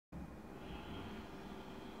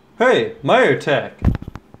Hey, Tech.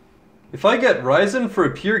 If I get Ryzen for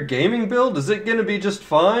a pure gaming build, is it gonna be just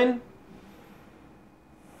fine?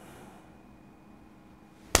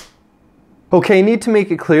 Okay, I need to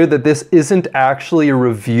make it clear that this isn't actually a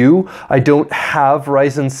review. I don't have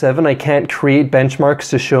Ryzen 7. I can't create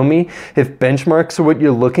benchmarks to show me. If benchmarks are what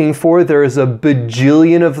you're looking for, there's a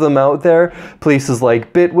bajillion of them out there. Places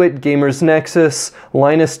like Bitwit, Gamers Nexus,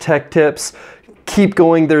 Linus Tech Tips. Keep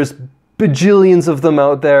going, there's bajillions of them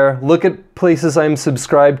out there. Look at places I'm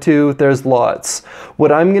subscribed to, there's lots.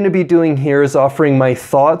 What I'm gonna be doing here is offering my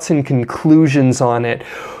thoughts and conclusions on it.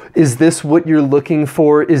 Is this what you're looking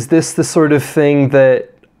for? Is this the sort of thing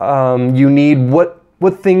that you need?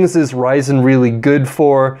 What things is Ryzen really good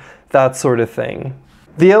for? That sort of thing.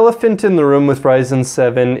 The elephant in the room with Ryzen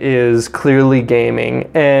 7 is clearly gaming.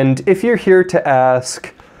 And if you're here to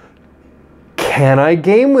ask, can I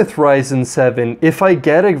game with Ryzen 7? If I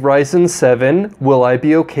get a Ryzen 7, will I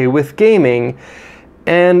be okay with gaming?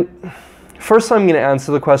 And first I'm going to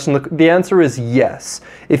answer the question. The answer is yes.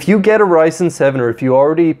 If you get a Ryzen 7, or if you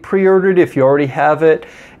already pre-ordered, if you already have it,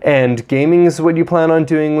 and gaming is what you plan on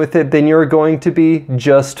doing with it, then you're going to be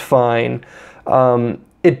just fine.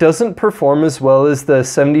 It doesn't perform as well as the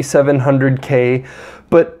 7700K,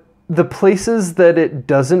 but the places that it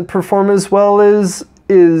doesn't perform as well is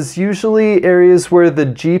usually areas where the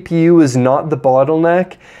GPU is not the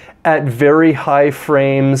bottleneck, at very high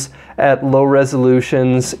frames, at low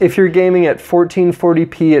resolutions. If you're gaming at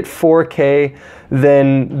 1440p at 4K,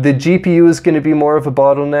 then the GPU is going to be more of a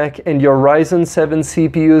bottleneck, and your Ryzen 7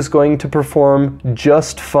 CPU is going to perform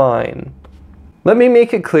just fine. Let me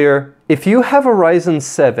make it clear, if you have a Ryzen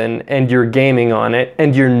 7 and you're gaming on it,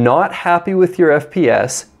 and you're not happy with your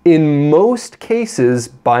FPS, in most cases,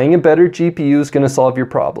 buying a better GPU is going to solve your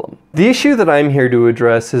problem. The issue that I'm here to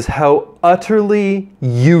address is how utterly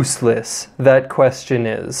useless that question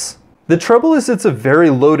is. The trouble is it's a very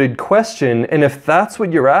loaded question, and if that's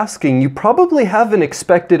what you're asking, you probably have an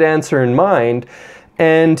expected answer in mind,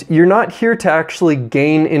 and you're not here to actually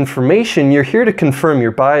gain information, you're here to confirm your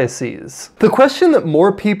biases. The question that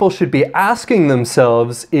more people should be asking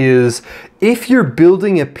themselves is, if you're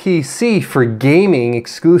building a PC for gaming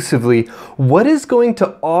exclusively, what is going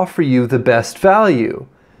to offer you the best value?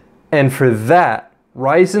 And for that,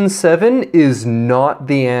 Ryzen 7 is not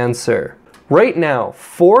the answer. Right now,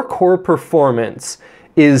 4-core performance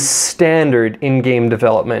is standard in game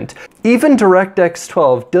development. Even DirectX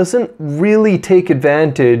 12 doesn't really take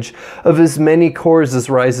advantage of as many cores as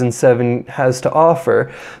Ryzen 7 has to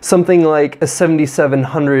offer. Something like a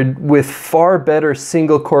 7700 with far better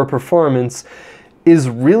single-core performance is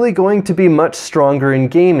really going to be much stronger in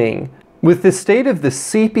gaming. With the state of the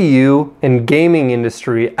CPU and gaming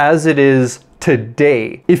industry as it is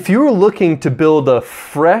today, if you're looking to build a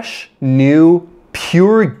fresh, new,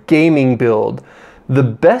 pure gaming build, the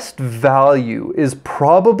best value is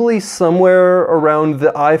probably somewhere around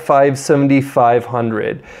the i5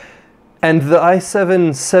 7500. And the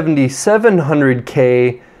i7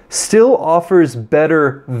 7700K still offers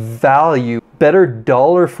better value, better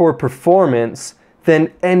dollar for performance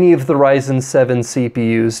than any of the Ryzen 7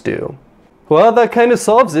 CPUs do. Well, that kind of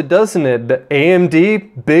solves it, doesn't it? The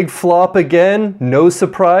AMD, big flop again, no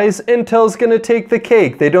surprise, Intel's gonna take the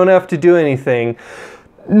cake. They don't have to do anything.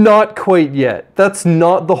 Not quite yet. That's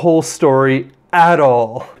not the whole story at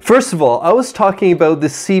all. First of all, I was talking about the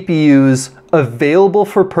CPUs available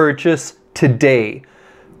for purchase today.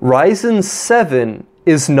 Ryzen 7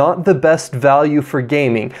 is not the best value for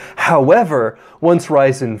gaming. However, once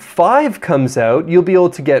Ryzen 5 comes out, you'll be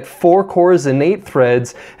able to get 4 cores and 8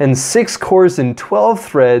 threads and 6 cores and 12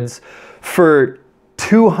 threads for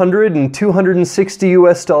 $200 and $260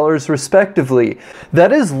 US respectively.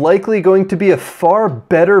 That is likely going to be a far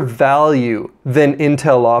better value than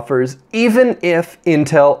Intel offers, even if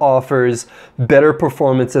Intel offers better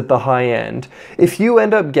performance at the high end. If you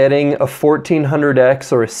end up getting a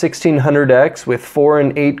 1400X or a 1600X with 4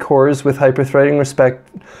 and 8 cores with hyperthreading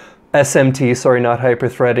SMT, sorry, not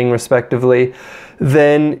hyperthreading respectively,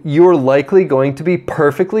 then you're likely going to be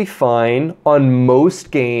perfectly fine on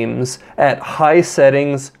most games at high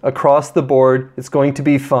settings across the board. It's going to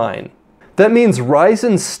be fine. That means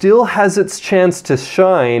Ryzen still has its chance to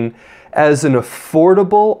shine as an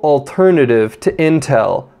affordable alternative to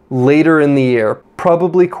Intel later in the year,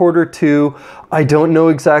 probably Q2. I don't know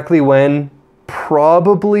exactly when,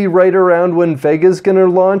 probably right around when Vega's gonna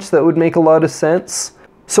launch. That would make a lot of sense.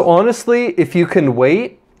 So honestly, if you can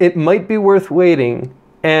wait, it might be worth waiting.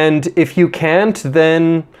 And if you can't,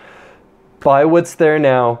 then buy what's there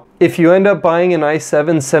now. If you end up buying an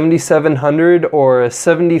i7 7700 or a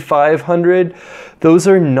 7500, those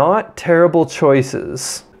are not terrible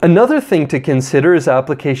choices. Another thing to consider is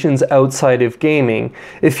applications outside of gaming.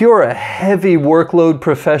 If you're a heavy workload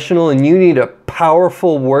professional and you need a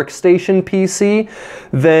powerful workstation PC,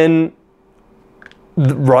 then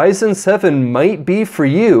Ryzen 7 might be for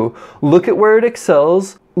you. Look at where it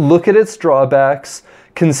excels, look at its drawbacks,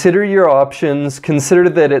 consider your options, consider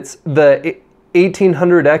that the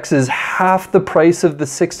 1800X is half the price of the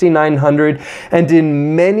 6900 and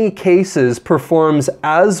in many cases performs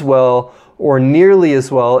as well or nearly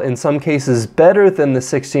as well, in some cases better than the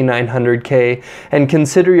 6900K, and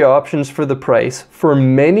consider your options for the price. For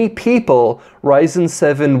many people, Ryzen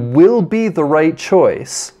 7 will be the right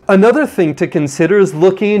choice. Another thing to consider is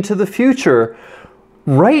looking into the future.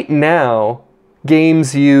 Right now,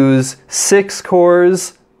 games use 6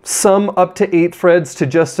 cores, some up to 8 threads to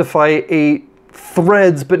justify 8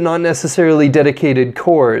 threads, but not necessarily dedicated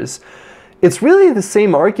cores. It's really the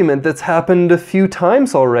same argument that's happened a few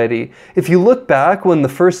times already. If you look back when the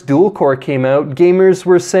first dual core came out, gamers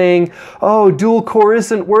were saying, oh, dual core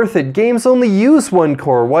isn't worth it. Games only use 1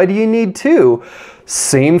 core. Why do you need 2?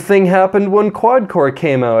 Same thing happened when quad core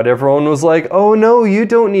came out. Everyone was like, oh no, you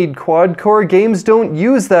don't need quad core. Games don't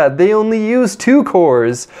use that. They only use 2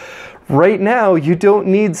 cores. Right now, you don't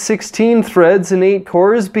need 16 threads and 8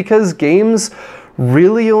 cores because games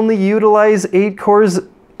really only utilize 8 cores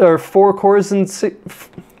or 4 cores and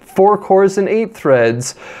 8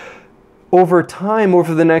 threads. Over time,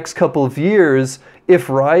 over the next couple of years, if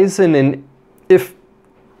Ryzen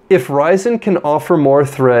can offer more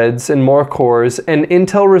threads and more cores, and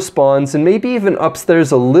Intel responds and maybe even ups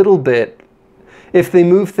theirs a little bit, if they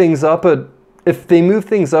move things up a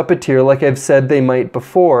tier, like I've said they might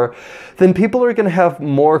before, then people are going to have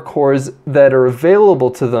more cores that are available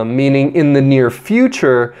to them, meaning in the near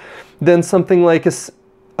future, then something like a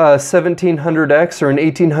 1700X or an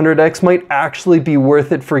 1800X might actually be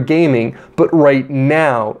worth it for gaming, but right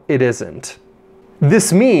now it isn't.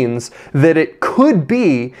 This means that it could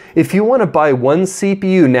be, if you want to buy one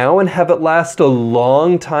CPU now and have it last a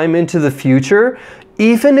long time into the future,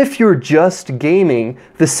 even if you're just gaming,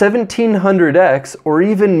 the 1700X or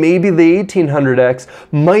even maybe the 1800X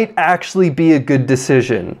might actually be a good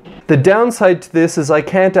decision. The downside to this is I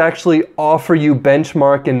can't actually offer you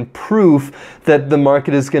benchmark and proof that the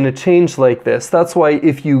market is going to change like this. That's why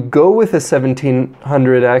if you go with a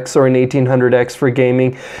 1700X or an 1800X for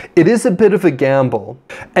gaming, it is a bit of a gamble.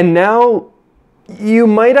 And now, you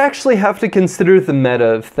might actually have to consider the meta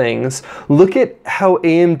of things. Look at how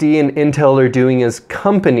AMD and Intel are doing as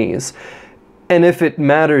companies, and if it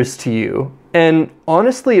matters to you. And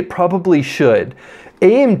honestly, it probably should.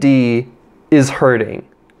 AMD is hurting.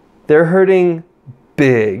 They're hurting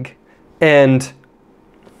big. And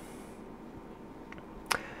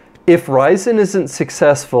if Ryzen isn't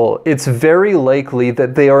successful, it's very likely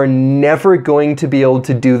that they are never going to be able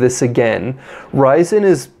to do this again. Ryzen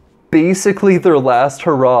is basically their last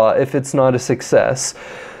hurrah if it's not a success.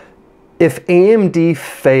 If AMD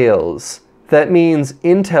fails, that means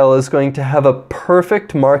Intel is going to have a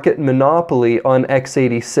perfect market monopoly on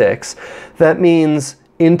x86. That means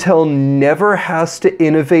Intel never has to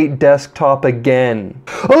innovate desktop again.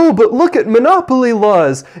 Oh, but look at monopoly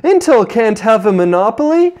laws. Intel can't have a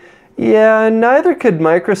monopoly. Yeah, neither could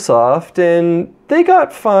Microsoft, and they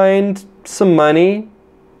got fined some money,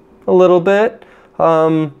 a little bit.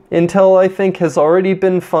 Intel, I think, has already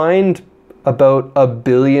been fined about $1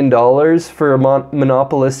 billion for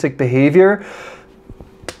monopolistic behavior.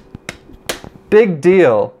 Big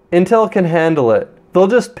deal. Intel can handle it. They'll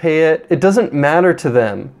just pay it. It doesn't matter to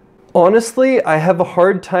them. Honestly, I have a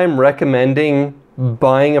hard time recommending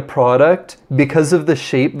buying a product because of the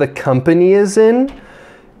shape the company is in.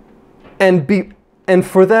 And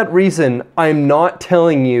for that reason, I'm not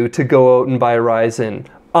telling you to go out and buy Ryzen.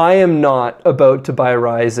 I am not about to buy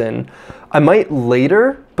Ryzen. I might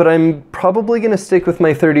later, but I'm probably going to stick with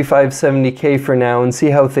my 3570K for now and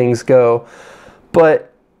see how things go.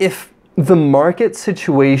 But if the market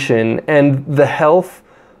situation and the health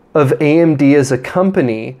of AMD as a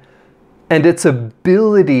company and its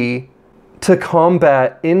ability to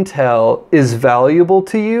combat Intel is valuable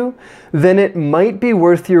to you, then it might be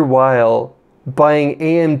worth your while buying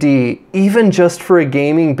AMD, even just for a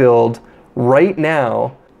gaming build right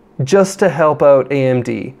now, just to help out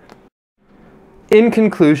AMD. In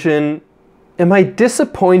conclusion, am I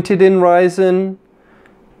disappointed in Ryzen?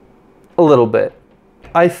 A little bit.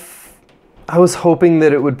 I was hoping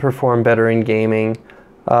that it would perform better in gaming,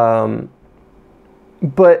 but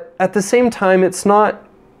at the same time, it's not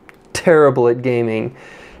terrible at gaming.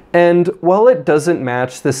 And while it doesn't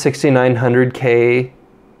match the 6900K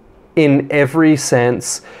in every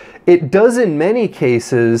sense, it does in many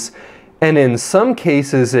cases, And in some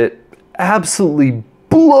cases, it absolutely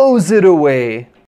blows it away.